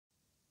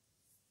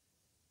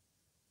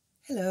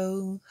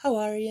Hello, how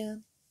are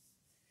you?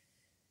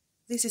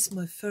 This is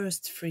my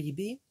first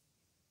freebie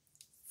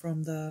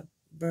from the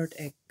Bird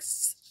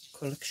Eggs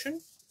collection,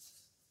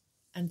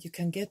 and you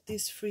can get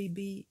this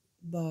freebie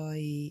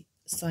by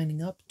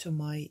signing up to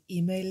my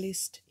email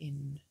list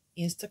in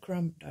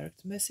Instagram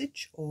direct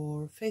message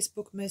or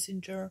Facebook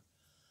Messenger,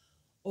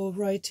 or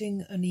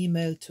writing an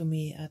email to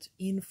me at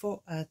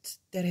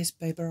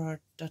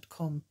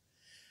info@terhispaperart.com,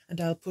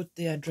 and I'll put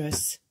the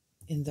address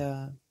in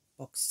the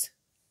box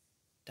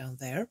down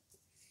there.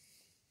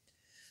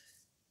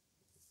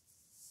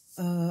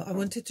 I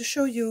wanted to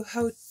show you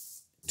how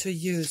to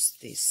use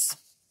this.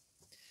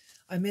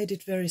 I made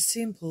it very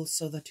simple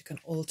so that you can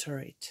alter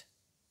it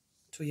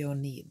to your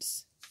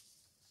needs.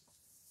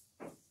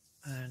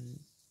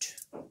 And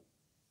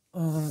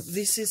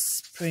this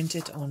is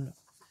printed on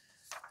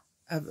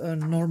a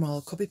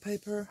normal copy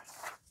paper,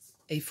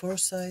 A4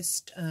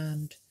 sized,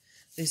 and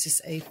this is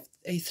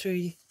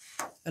A3,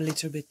 a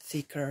little bit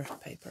thicker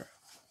paper.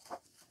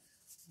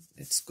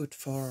 It's good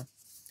for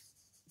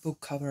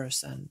book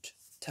covers and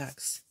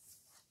tags.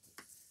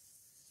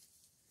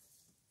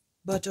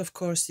 But of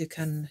course you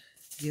can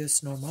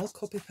use normal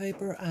copy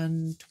paper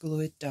and glue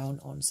it down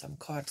on some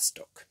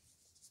cardstock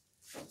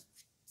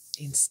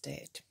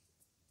instead.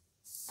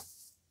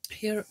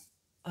 Here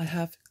I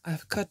have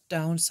cut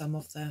down some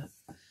of the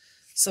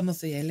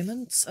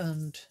elements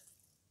and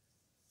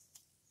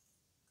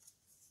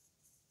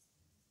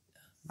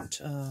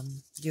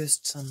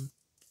used some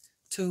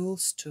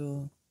tools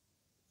to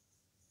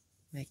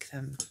make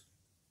them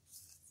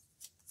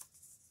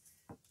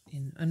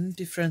in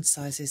different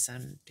sizes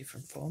and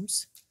different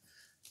forms.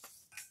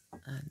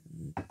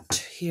 And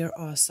here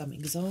are some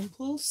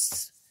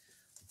examples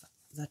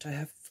that I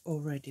have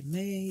already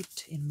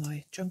made in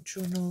my junk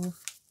journal.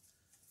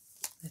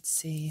 Let's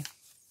see.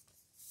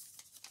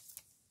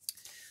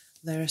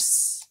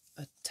 There's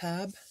a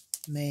tab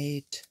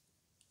made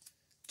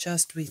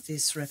just with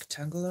this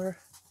rectangular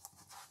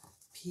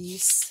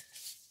piece.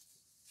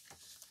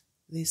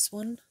 This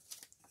one.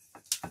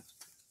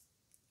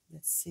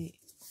 Let's see.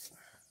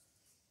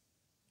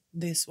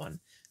 This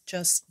one,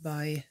 just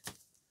by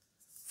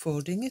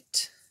folding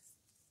it,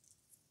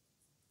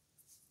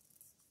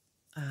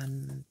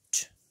 and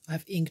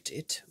I've inked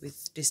it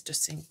with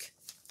distress ink.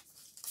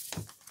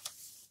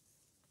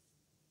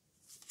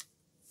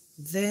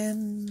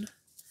 Then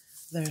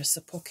there's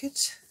a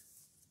pocket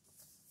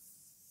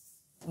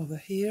over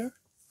here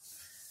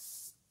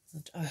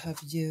that I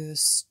have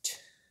used.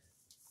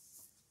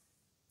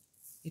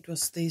 It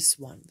was this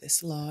one,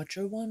 this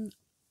larger one.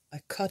 I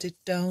cut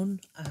it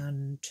down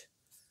and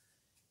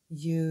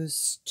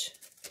used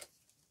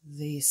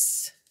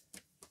this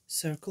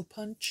circle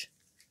punch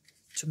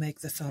to make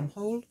the thumb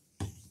hole,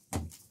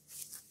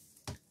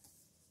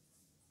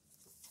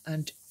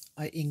 and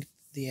I inked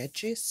the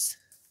edges.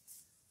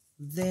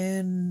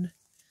 Then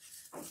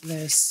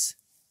there's,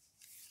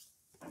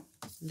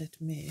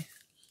 let me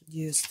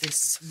use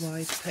this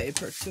white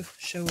paper to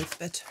show it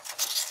better.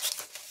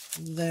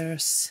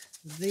 There's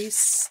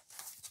this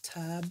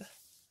tab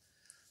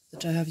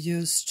that I have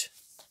used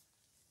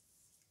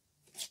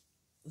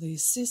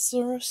these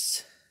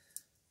scissors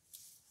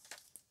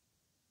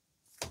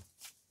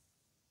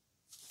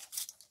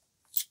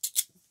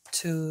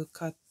to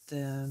cut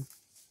the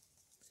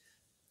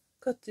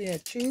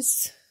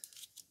edges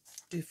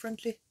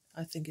differently.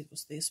 I think it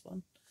was this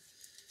one.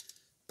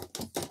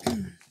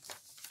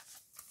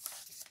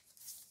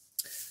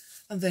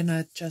 And then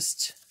I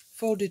just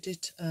folded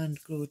it and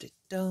glued it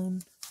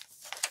down.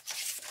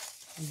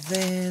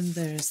 Then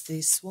there's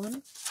this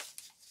one,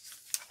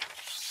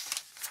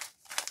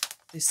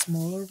 this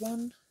smaller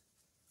one.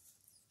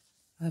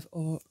 I've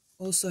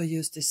also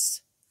used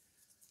this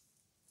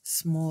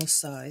small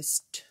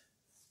sized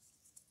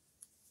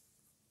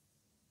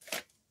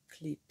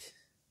clip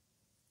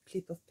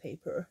of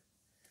paper,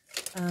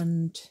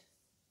 and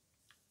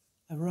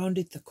I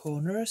rounded the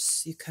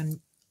corners. You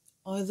can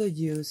either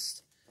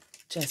use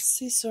just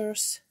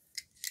scissors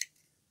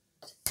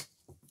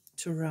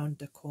to round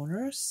the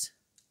corners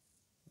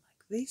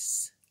like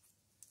this.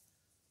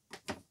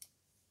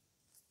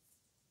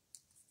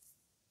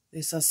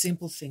 These are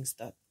simple things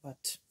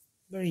but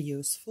very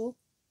useful.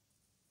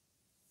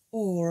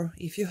 Or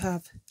if you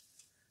have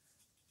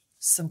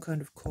some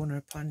kind of corner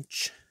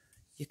punch,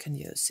 you can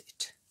use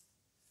it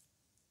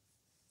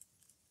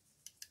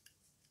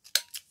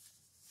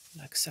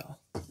like so.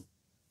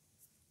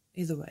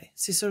 Either way,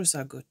 scissors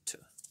are good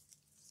too.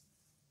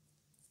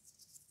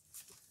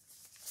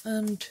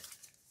 And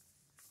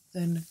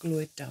then glue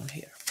it down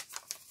here,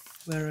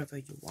 wherever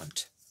you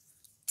want,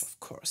 of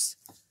course.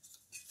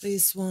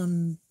 This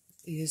one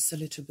is a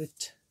little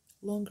bit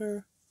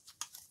longer,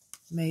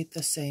 made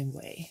the same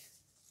way.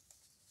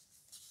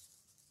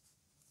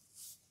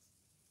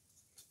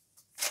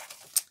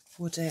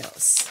 What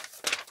else?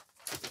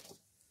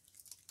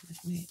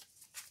 Let me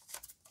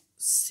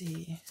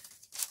see.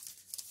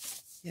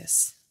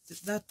 Yes,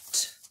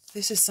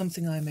 this is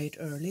something I made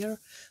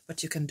earlier,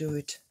 but you can do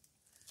it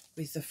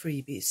with the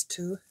freebies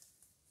too.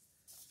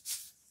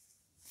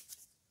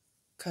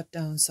 cut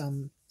down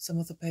some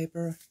of the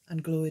paper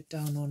and glue it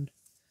down on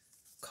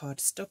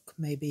cardstock,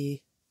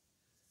 maybe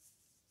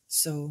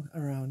sew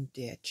around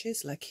the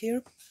edges like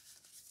here.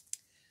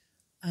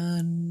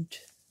 And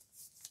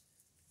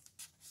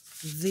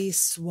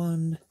this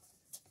one,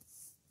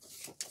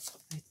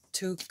 I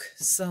took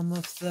some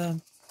of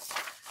the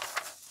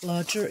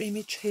larger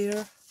image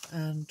here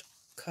and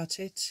cut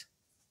it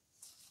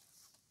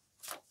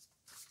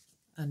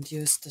and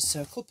used the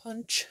circle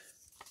punch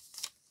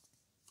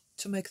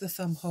to make the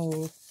thumb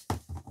hole,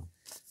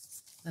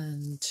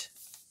 and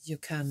you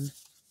can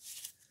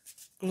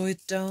glue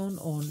it down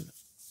on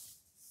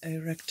a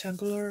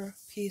rectangular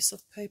piece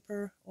of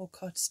paper or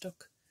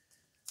cardstock,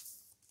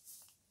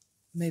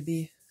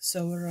 maybe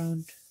sew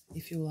around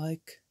if you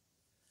like,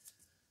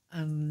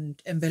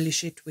 and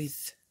embellish it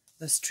with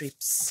the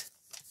strips.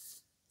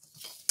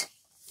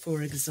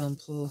 For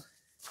example,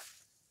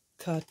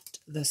 cut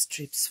the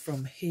strips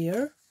from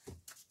here,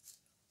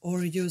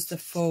 or use the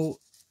faux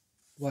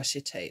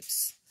washi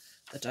tapes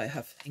that I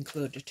have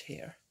included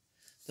here,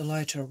 the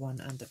lighter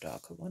one and the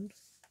darker one.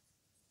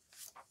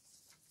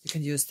 You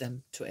can use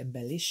them to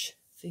embellish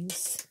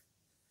things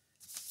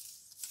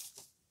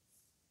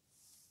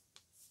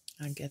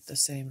and get the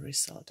same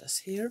result as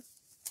here.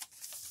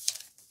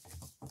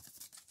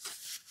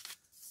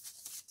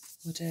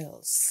 What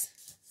else?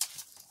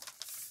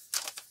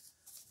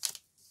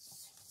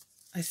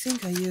 I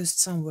think I used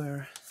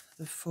somewhere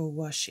the faux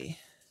washi.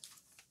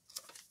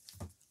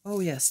 Oh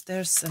yes,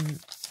 there's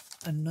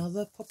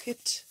another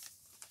pocket.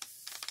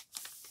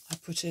 I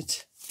put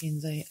it in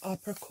the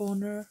upper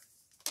corner,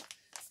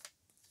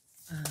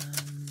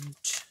 and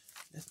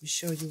let me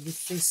show you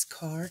with this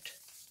card.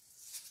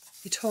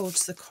 It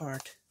holds the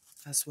card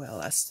as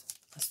well as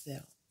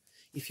there.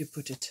 If you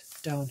put it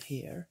down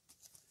here,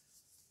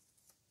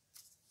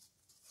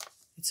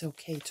 it's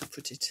okay to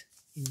put it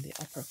in the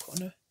upper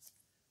corner.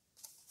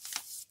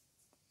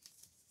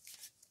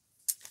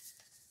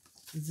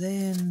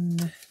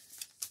 Then,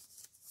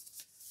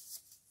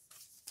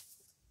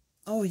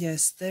 oh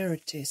yes, there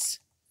it is.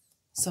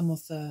 Some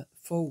of the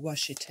faux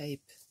washi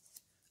tape.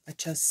 I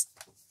just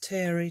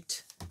tore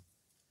it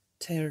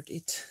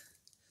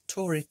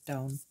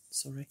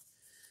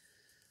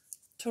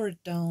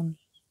down,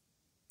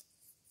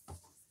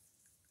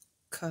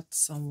 cut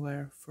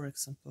somewhere, for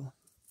example,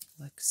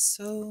 like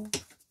so,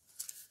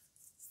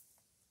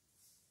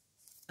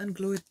 and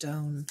glue it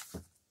down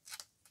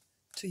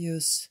to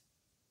use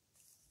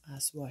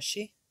as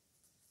washi.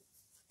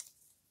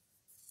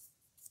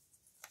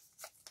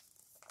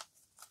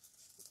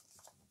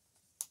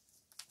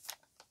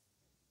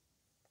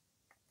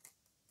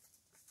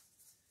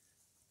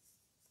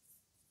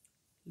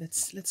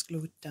 Let's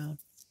glue it down.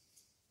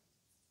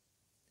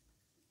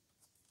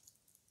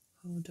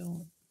 Hold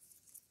on.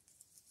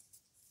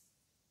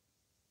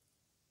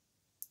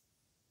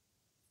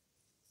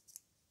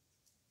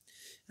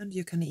 And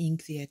you can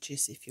ink the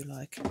edges if you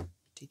like.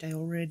 Did I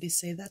already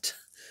say that?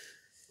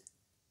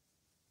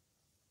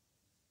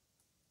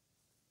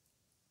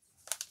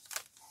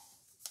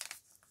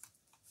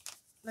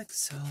 Like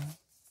so.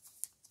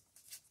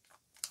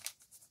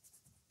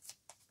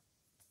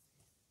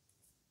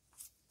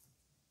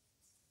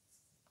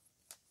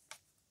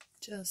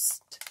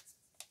 Just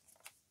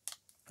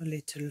a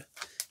little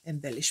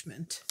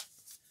embellishment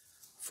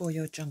for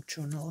your junk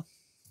journal.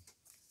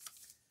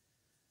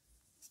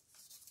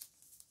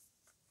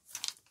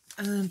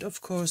 And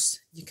of course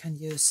you can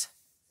use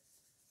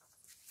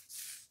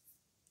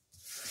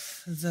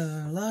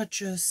the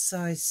larger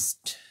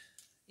sized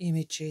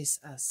images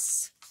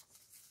as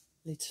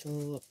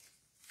little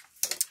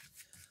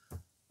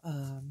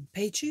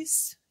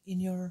pages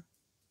in your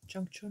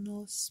junk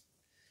journals.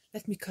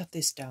 Let me cut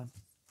this down.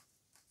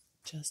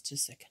 Just a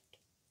second.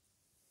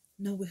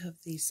 Now we have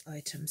these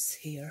items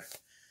here,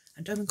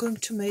 and I'm going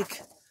to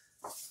make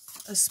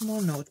a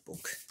small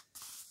notebook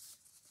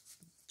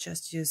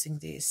just using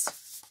these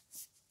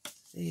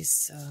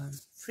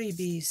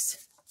freebies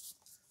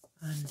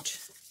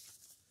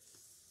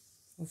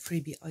or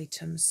freebie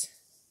items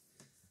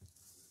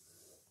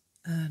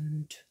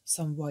and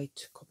some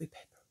white copy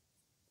paper.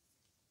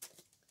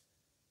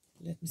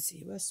 Let me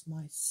see, where's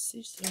my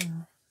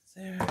scissor?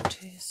 There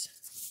it is.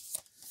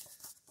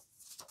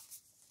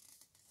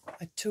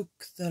 I took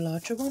the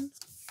larger one.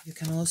 You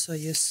can also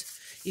use,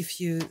 if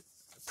you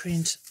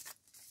print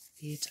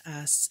it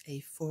as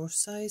A4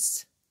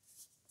 size,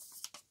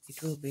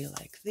 it will be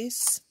like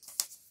this.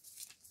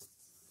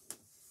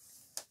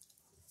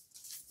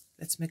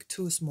 Let's make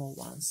 2 small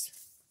ones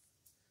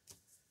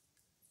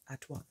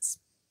at once.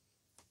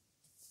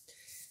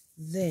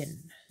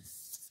 Then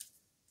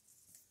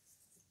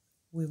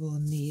we will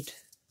need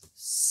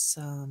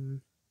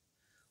some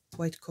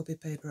white copy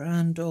paper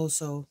and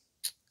also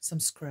some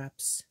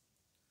scraps,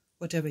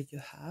 whatever you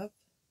have.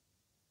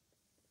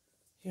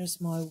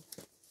 Here's my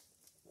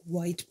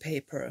white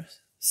paper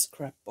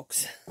scrap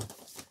box.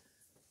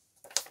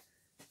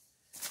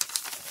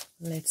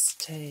 Let's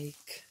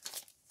take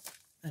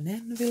an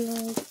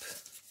envelope.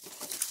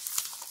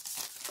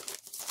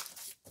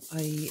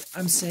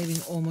 I'm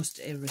saving almost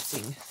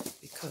everything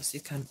because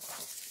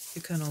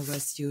you can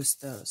always use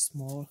the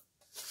small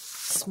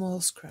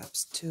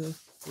scraps too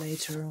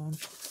later on.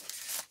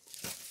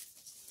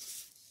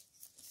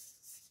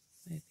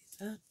 Maybe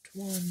that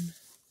one.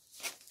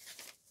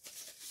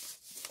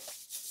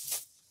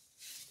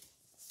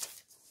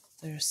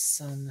 There's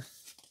some,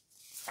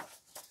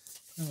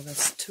 no,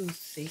 that's too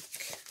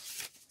thick.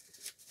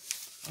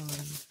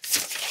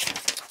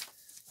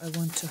 I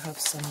want to have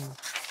some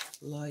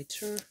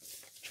lighter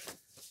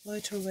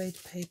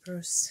weight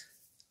papers.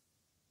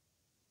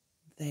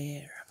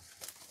 There.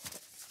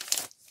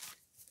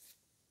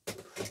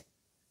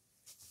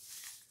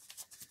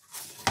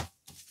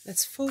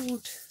 Let's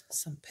fold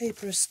some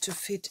papers to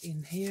fit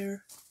in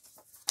here.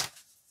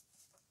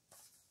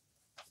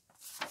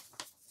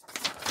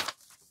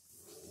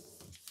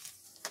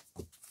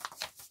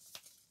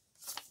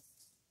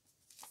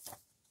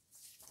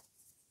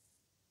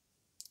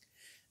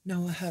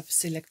 Now I have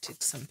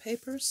selected some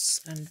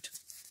papers and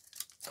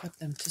cut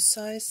them to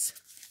size.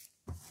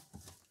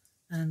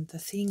 And the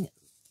thing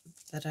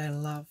that I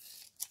love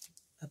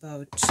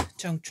about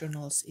junk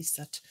journals is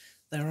that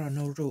there are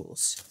no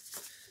rules.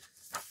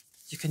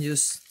 You can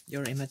use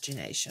your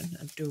imagination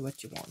and do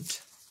what you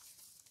want.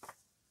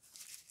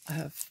 I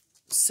have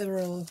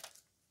several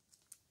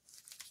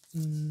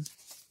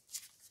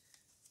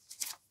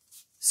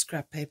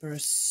scrap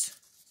papers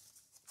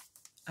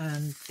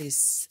and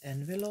this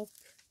envelope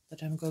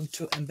that I'm going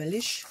to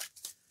embellish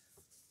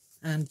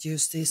and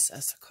use this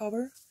as a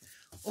cover.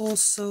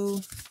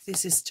 Also,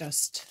 this is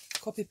just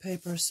copy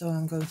paper, so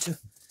I'm going to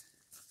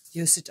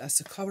use it as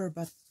a cover,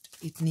 but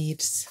it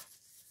needs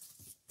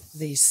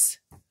this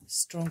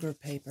stronger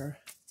paper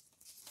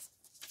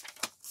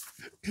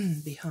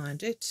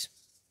behind it.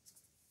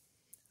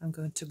 I'm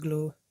going to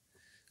glue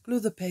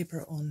the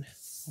paper on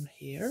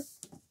here.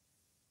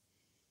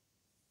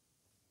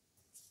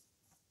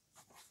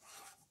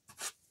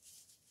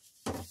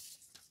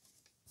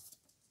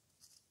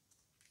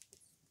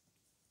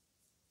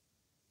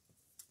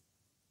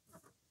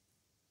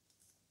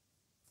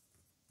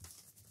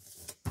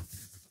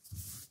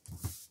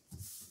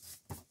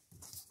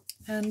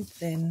 And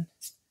then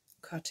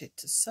cut it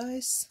to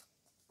size,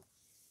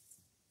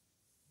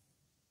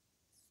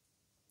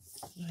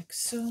 like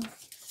so.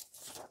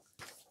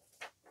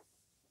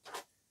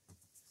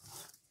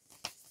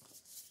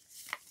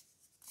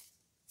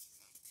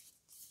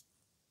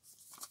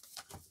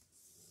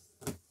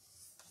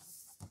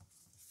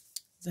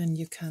 Then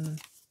you can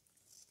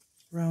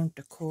round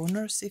the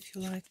corners if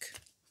you like.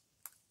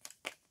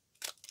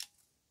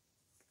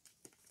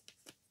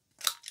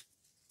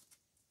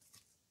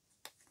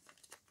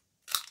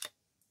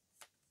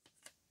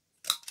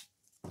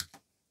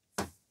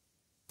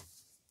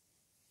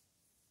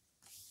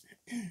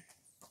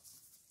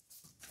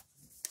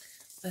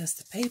 There's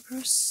the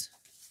papers.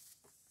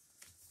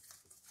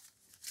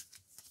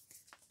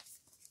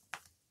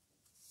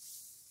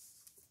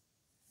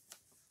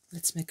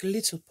 Let's make a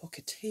little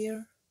pocket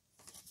here.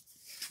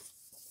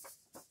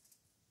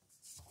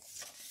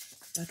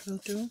 That will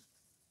do.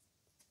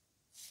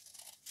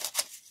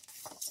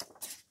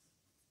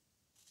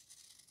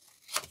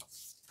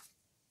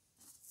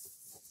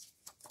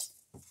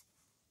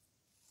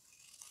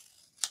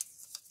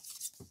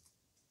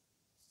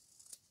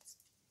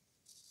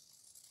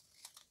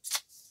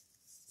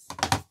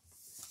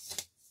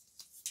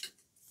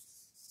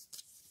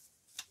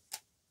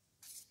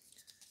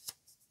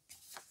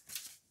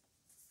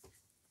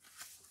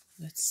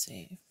 Let's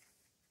see.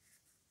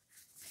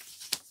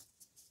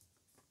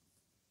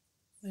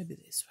 Maybe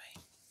this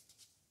way.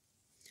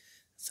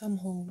 Some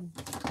hole.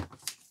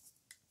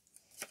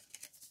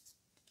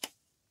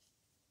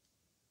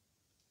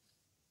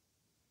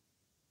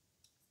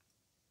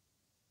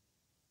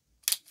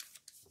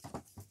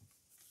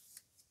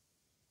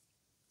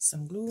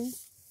 Some glue.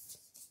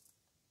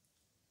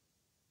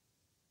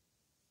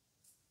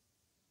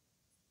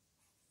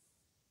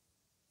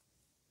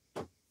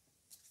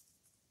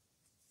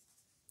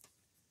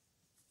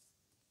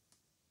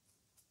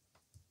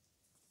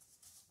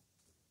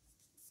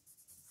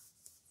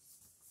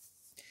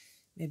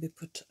 Maybe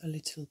put a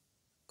little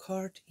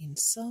card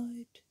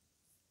inside.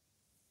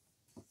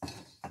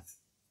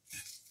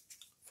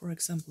 For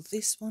example,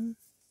 this one.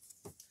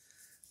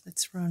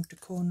 Let's round the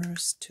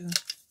corners to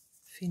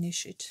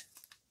finish it.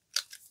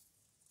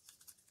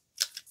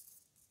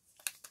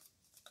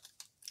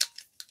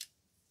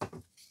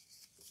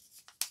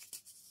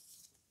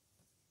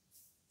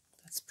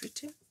 That's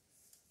pretty.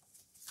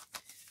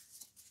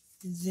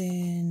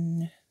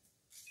 Then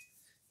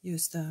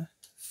use the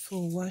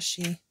full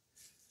washi,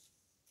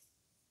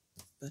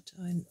 but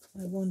I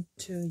want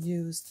to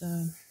use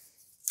the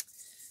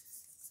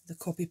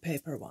copy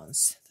paper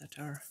ones that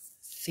are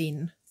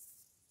thin.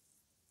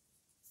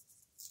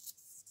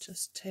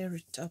 Just tear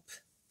it up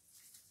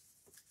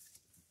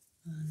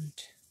and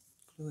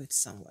glue it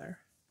somewhere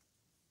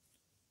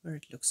where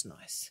it looks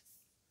nice.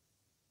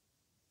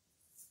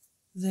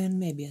 Then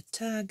maybe a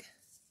tag.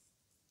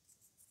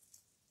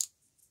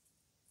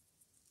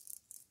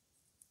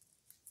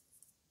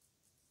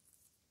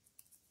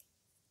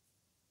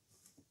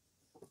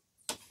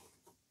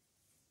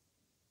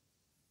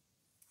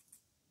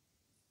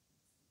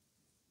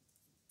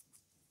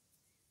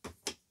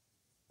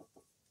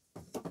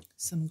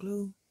 some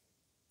glue.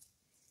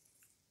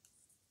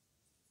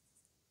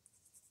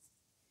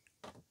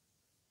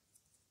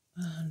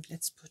 And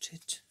let's put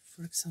it,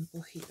 for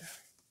example, here.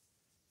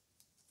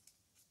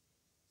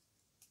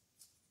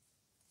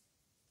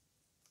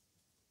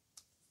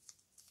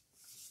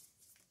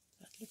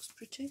 That looks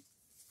pretty.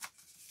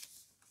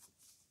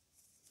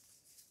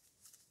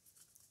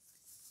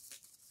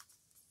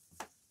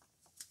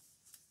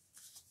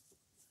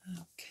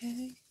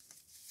 Okay.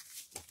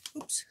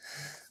 Oops.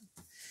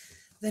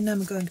 Then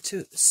I'm going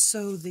to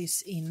sew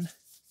this in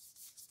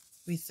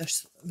with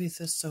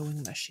a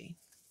sewing machine.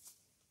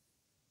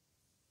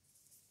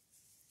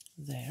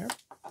 There.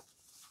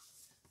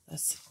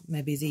 That's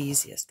maybe the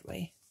easiest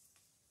way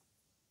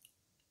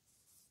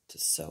to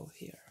sew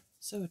here.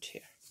 Sew it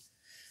here.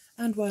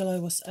 And while I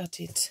was at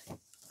it,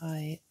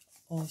 I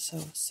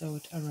also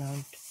sewed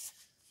around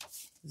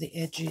the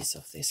edges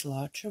of this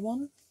larger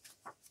one.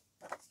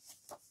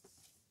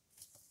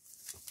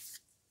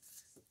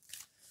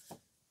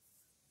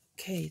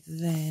 Okay,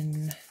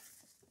 then,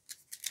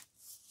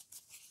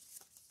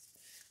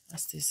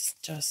 as this is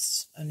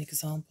just an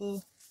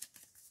example,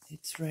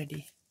 it's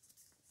ready.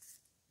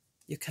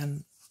 You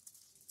can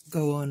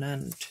go on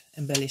and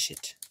embellish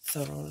it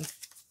thoroughly.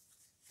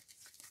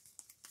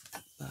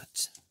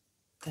 But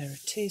there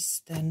it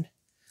is. Then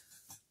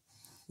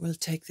we'll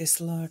take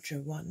this larger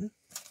one.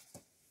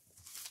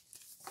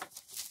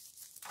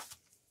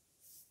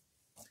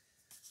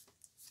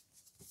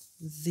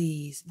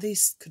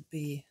 This could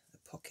be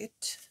a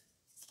pocket,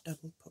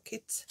 double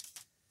pocket.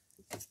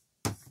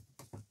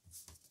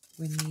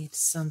 We need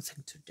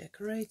something to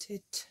decorate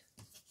it.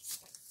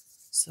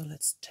 So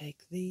let's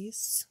take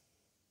these.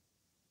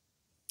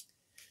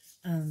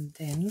 And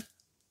then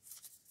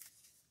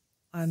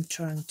I'm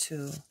trying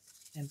to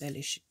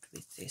embellish it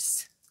with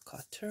this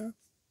cutter,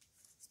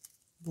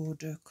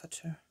 border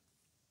cutter.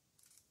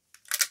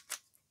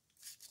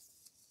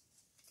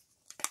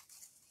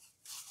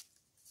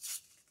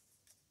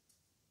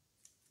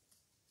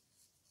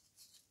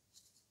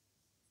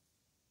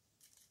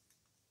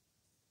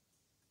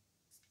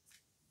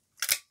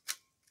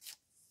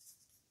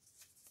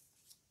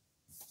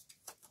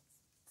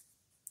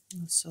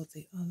 Also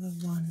the other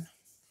one.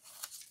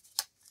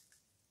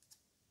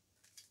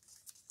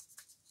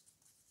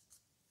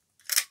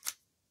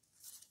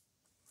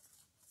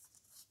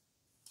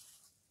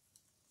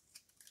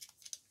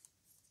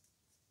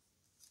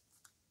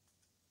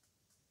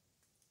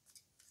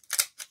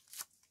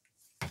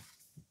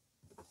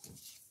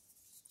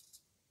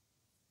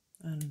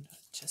 And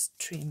just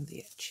trim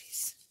the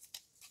edges.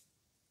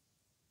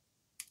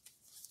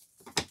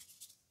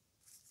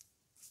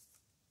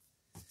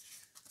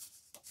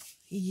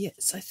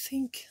 Yes, I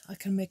think I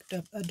can make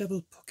a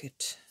double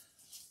pocket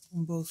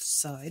on both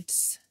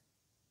sides.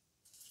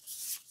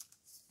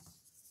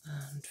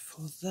 And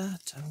for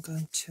that I'm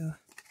going to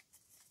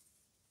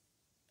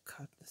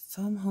cut the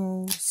thumb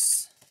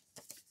holes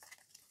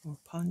or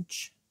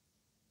punch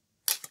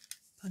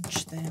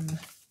them,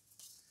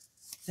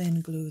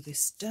 then glue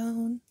this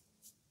down.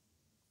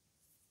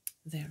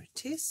 There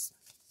it is.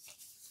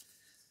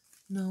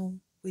 Now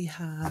we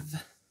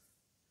have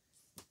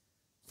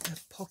a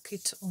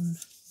pocket on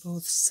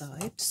both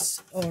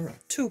sides, or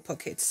two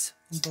pockets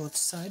on both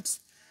sides.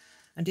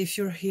 And if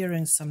you're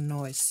hearing some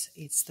noise,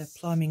 it's the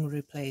plumbing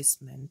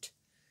replacement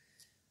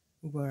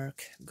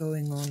work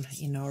going on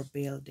in our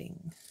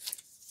building.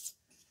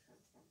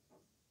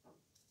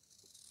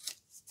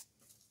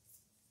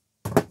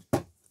 Like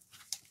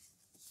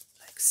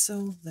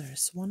so,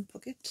 there's one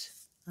pocket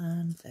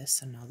and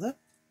there's another.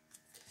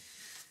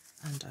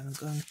 And I'm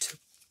going to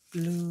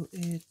glue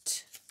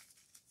it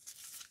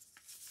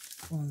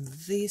on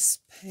this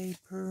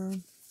paper.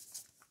 Like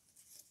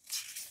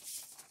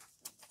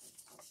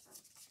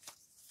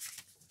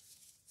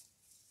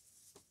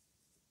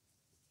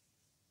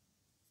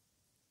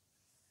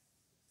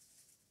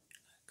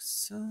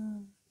so,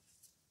 and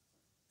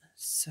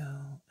so,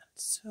 and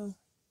so.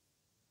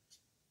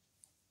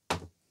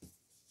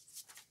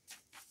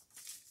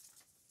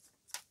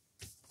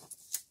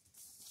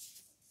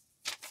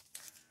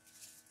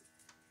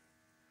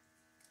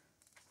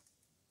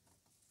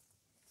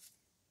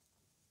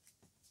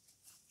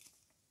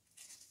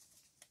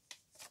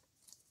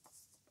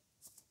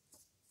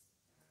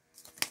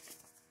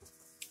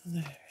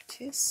 There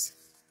it is.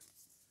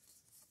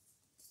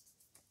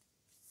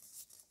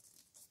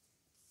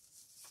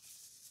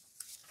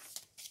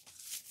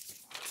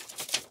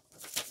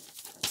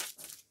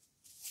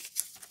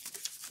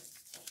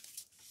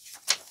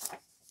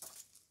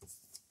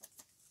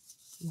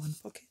 One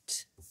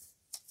pocket,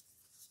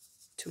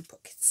 two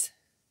pockets.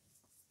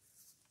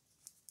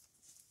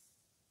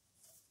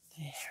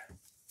 There.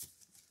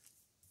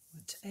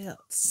 What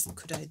else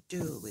could I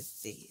do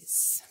with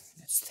these?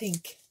 Let's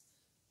think.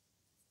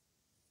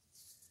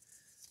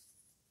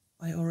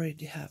 I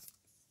already have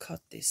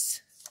cut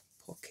this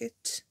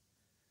pocket,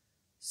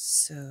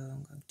 so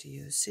I'm going to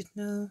use it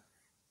now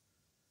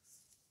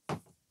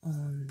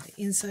on the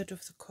inside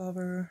of the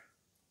cover.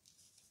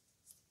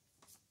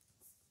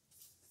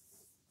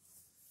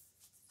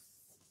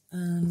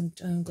 And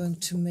I'm going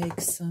to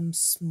make some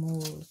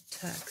small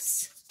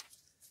tags.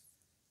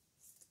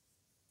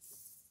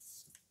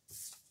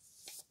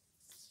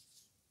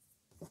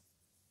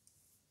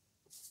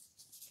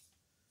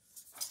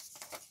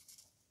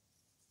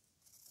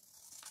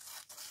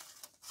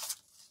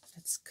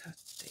 Let's cut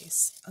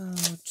this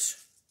out.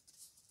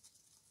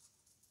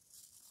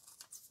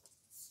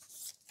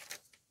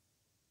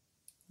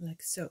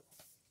 Like so.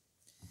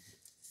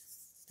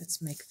 Let's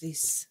make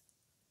these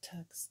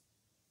tags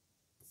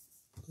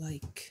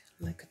like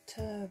a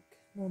tag,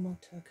 normal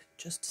tag.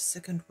 Just a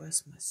second,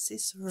 where's my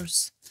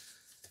scissors?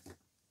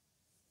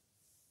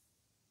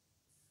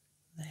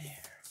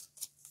 There.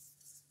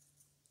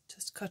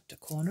 Just cut the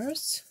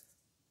corners.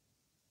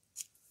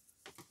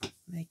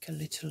 Make a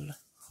little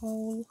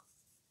hole.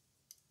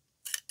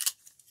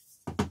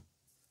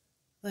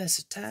 There's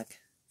a tag.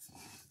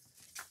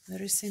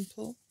 Very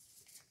simple.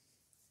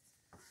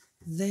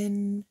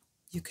 Then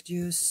you could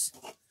use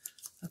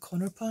a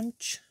corner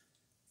punch.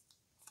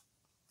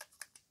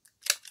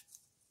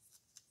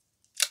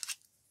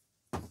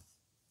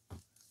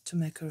 To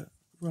make a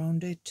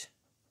rounded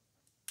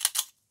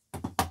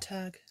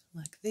tag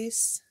like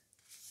this.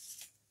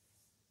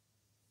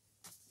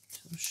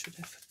 So should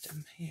I put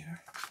them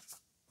here?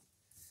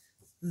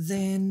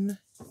 Then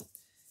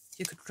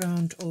you could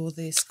round all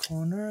these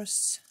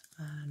corners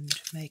and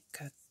make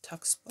a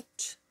tuck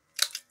spot.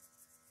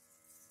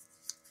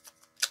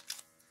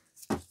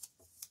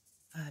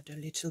 Add a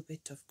little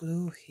bit of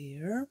glue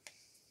here.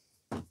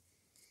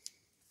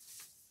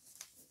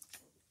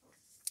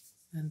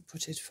 And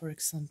put it, for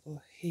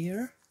example,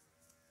 here.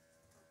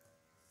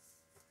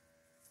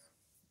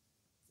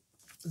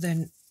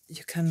 Then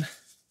you can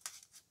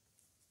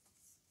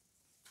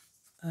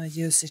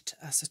use it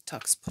as a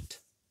tuck spot.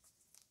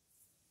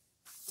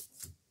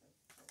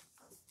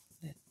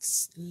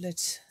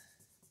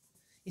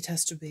 It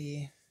has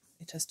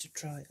to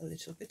dry a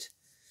little bit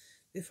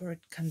before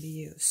it can be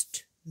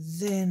used.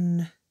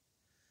 Then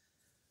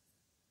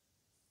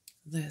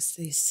there's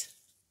this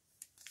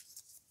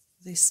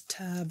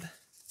tab.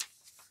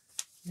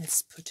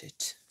 Let's put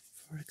it,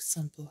 for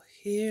example,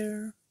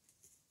 here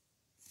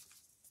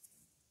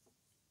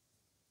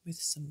with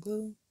some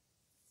glue.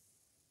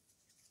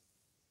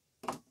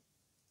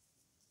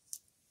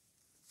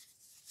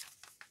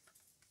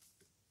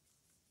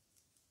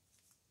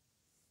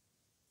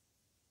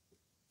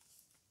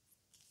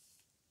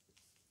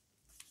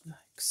 Like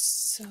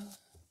so.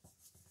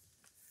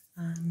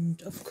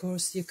 And of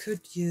course you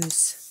could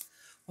use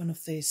one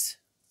of these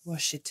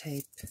washi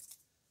tape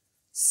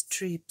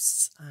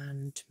strips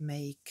and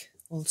make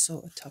also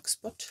a tuck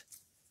spot.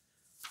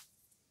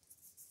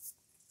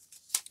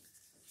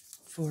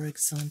 For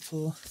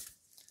example,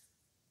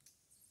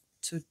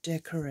 to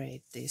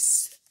decorate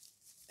this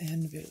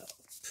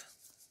envelope.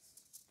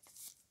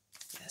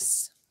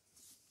 Yes.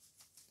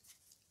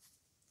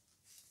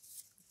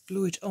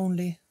 Glue it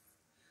only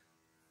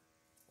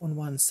on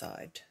one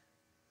side,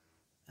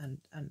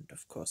 and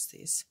of course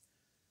these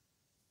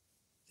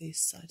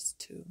sides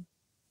too.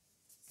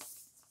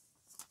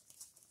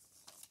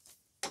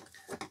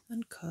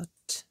 And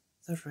cut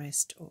the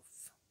rest of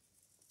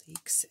the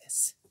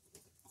excess.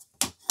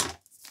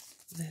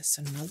 There's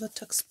another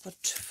tuck spot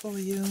for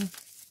you.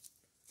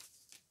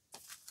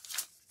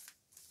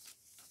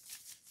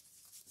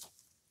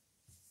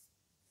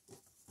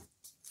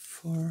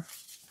 For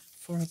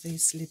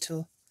these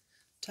little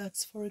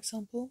tags, for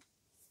example.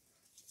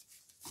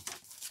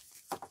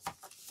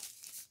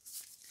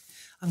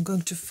 I'm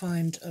going to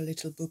find a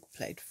little book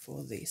plate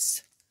for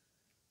this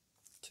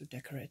to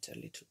decorate a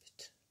little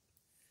bit.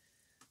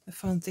 I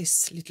found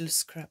this little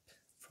scrap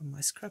from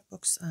my scrap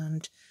box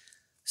and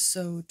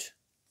sewed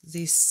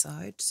this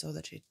side so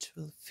that it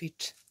will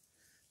fit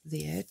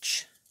the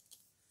edge.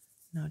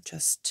 Now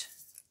just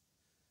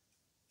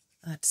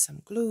add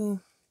some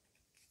glue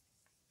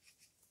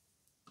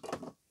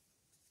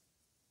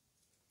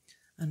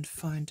and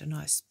find a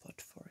nice spot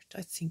for it.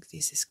 I think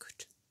this is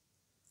good.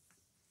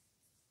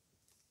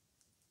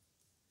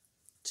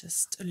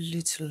 Just a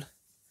little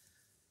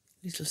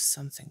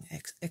something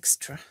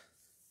extra.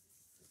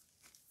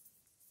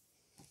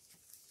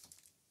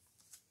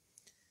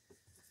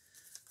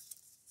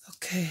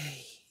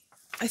 Okay,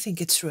 I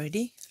think it's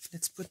ready.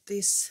 Let's put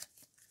this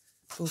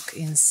book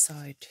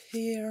inside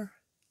here.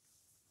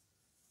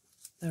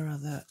 There are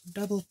the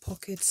double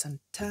pockets and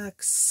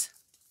tags.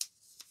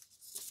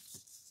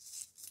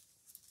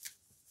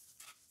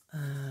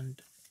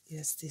 And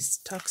yes, this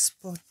tuck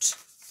spot.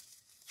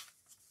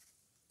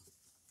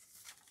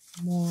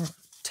 More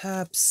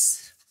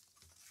tabs.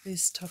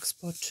 This tuck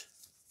spot,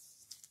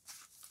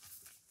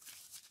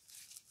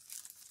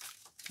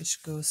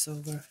 which goes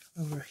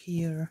over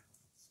here.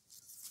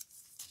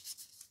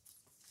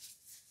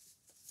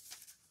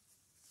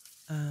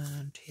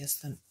 And here's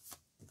then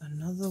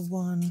another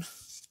one,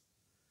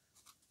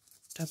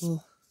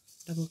 double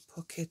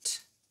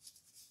pocket.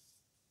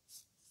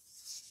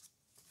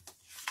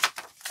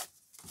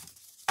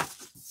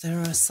 There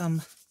are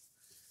some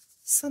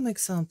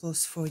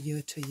examples for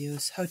you to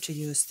use, how to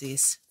use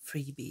these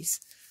freebies.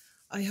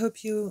 I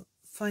hope you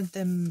find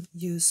them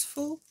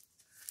useful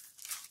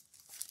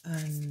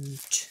and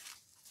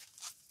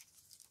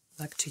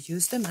like to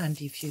use them, and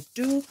if you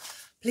do,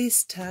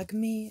 please tag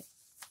me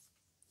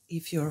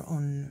if you're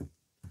on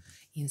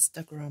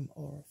Instagram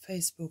or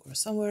Facebook or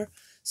somewhere,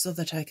 so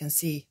that I can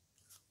see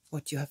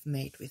what you have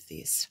made with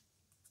these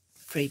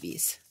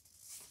freebies.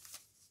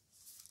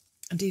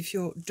 And if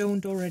you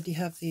don't already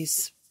have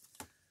these,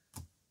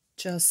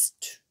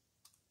 just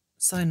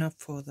sign up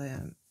for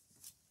the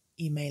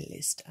email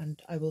list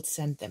and I will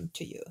send them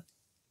to you.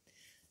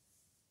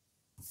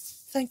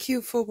 Thank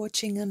you for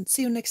watching and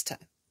see you next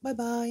time. Bye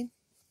bye.